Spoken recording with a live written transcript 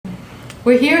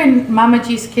We're here in Mama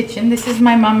G's kitchen. This is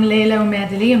my mum Leila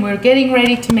Umedali, and we're getting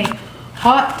ready to make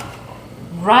hot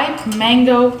ripe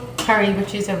mango curry,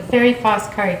 which is a very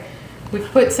fast curry. We've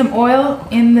put some oil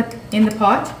in the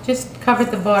pot, just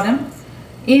covered the bottom.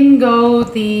 In go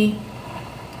the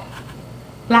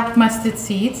black mustard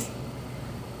seeds,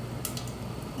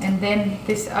 and then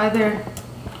this other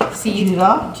seed,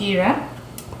 jeera.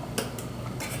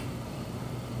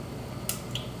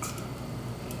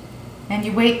 And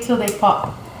you wait till they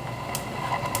pop.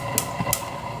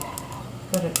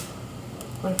 Got a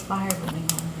fire going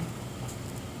on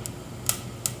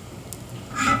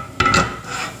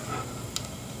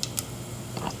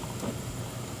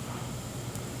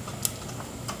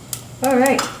there.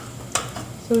 Alright,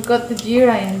 so we've got the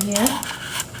jeera in here.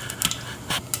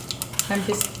 I'm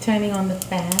just turning on the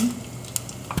fan.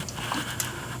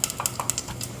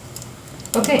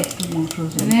 Okay,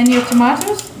 and then your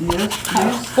tomatoes? Yes,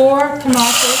 please. 4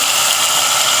 tomatoes.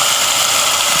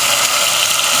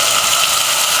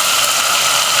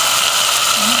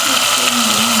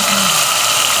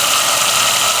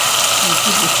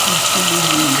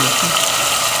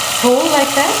 Whole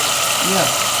like that? Yeah.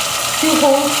 2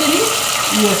 whole chilies?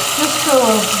 Yes, just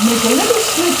make a little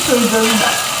slit so it doesn't.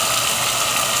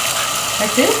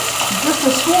 Like this? Just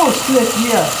a small slit,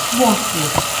 yeah, small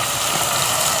slit.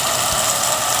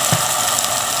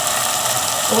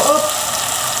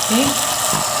 Okay.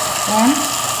 1,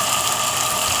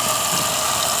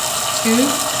 2.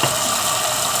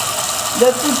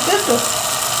 That's it, that's it.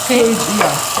 Okay. So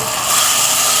yeah.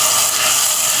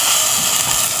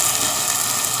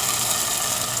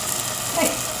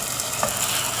 Okay.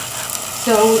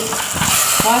 So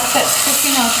whilst that's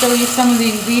cooking, I'll show you some of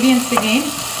the ingredients again.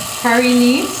 Curry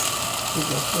leaves,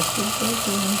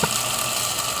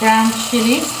 ground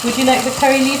chilies. Would you like the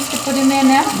curry leaves to put in there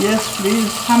now? Yes,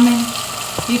 please. How many?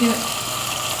 You do it.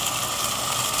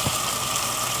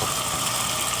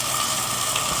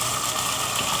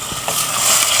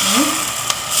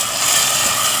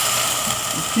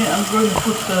 Okay, I'm going to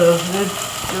put the red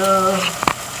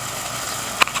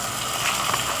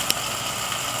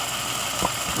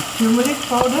turmeric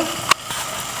powder.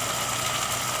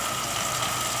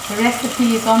 The recipe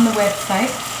is on the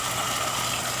website.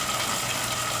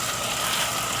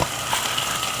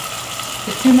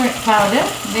 The turmeric powder,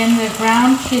 then the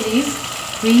ground chilies,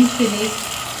 green chilies,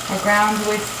 are ground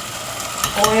with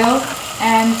oil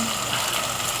and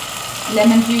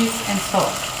lemon juice and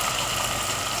salt.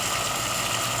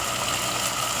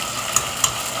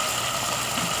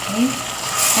 Okay.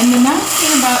 And the nice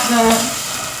thing about the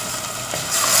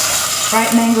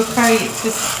ripe mango curry, it's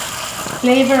this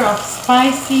flavor of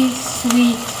spicy,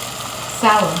 sweet,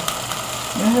 sour.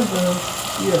 I have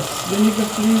yes, vinegar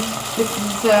please. This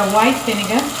is white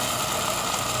vinegar.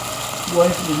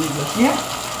 White vinegar. Yeah.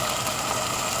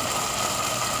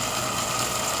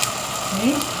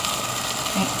 Okay.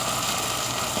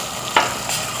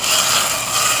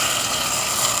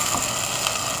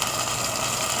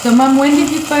 So Mum, when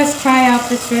did you first try out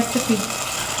this recipe?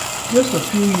 Just a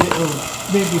few years,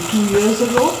 maybe 2 years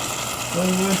ago,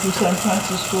 when we went to San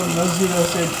Francisco, Nazira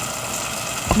said,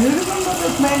 "Do you remember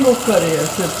that mango curry?" I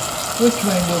said, "Which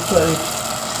mango curry?"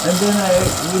 And then I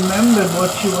remembered what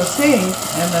she was saying,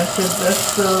 and I said,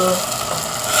 that's a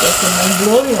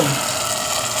Mangalorean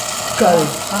curry.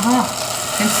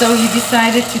 And so you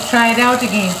decided to try it out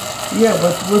again? Yeah,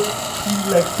 but with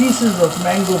like pieces of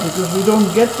mango, because we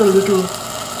don't get the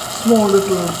small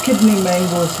little kidney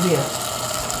mangoes here.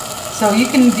 So you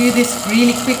can do this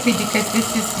really quickly because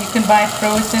you can buy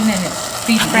frozen and it's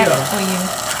pre-prepped for you.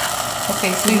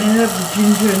 Okay, so can I have the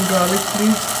ginger and garlic,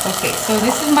 please? Okay, so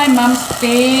this is my mom's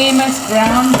famous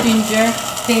ground ginger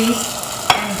paste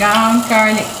and ground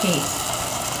garlic paste.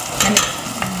 And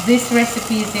this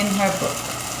recipe is in her book.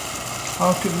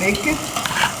 How to make it?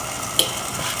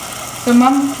 So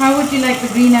Mom, how would you like the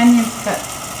green onions cut?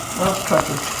 I'll cut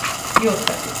it. You'll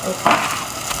cut it, okay.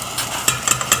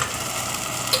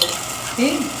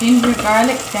 Okay, ginger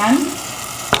garlic done.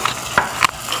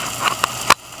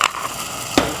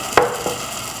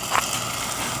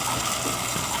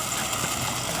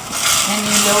 And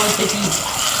you lower the heat.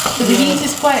 So the heat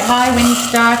is quite high when you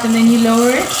start and then you lower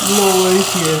it? Lower it,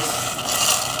 yes.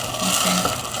 Okay.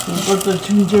 So put the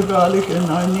ginger garlic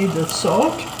and I need the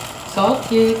salt. Salt,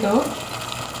 here you go.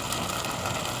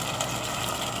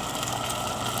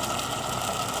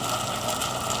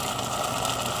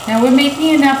 Now we're making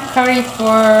enough curry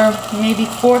for maybe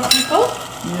 4 people?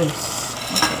 Yes.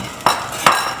 Okay.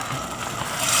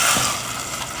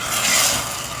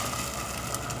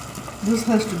 This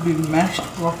has to be mashed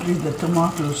properly, the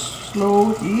tomatoes,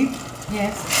 slow heat.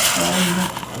 Yes.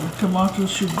 And the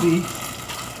tomatoes should be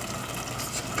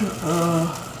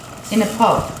in a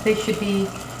pulp. They should be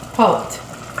pulped.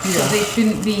 So Yeah. they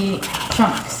shouldn't be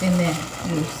chunks in there.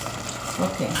 Yes.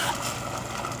 Okay.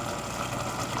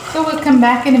 So we'll come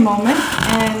back in a moment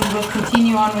and we'll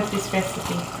continue on with this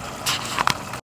recipe.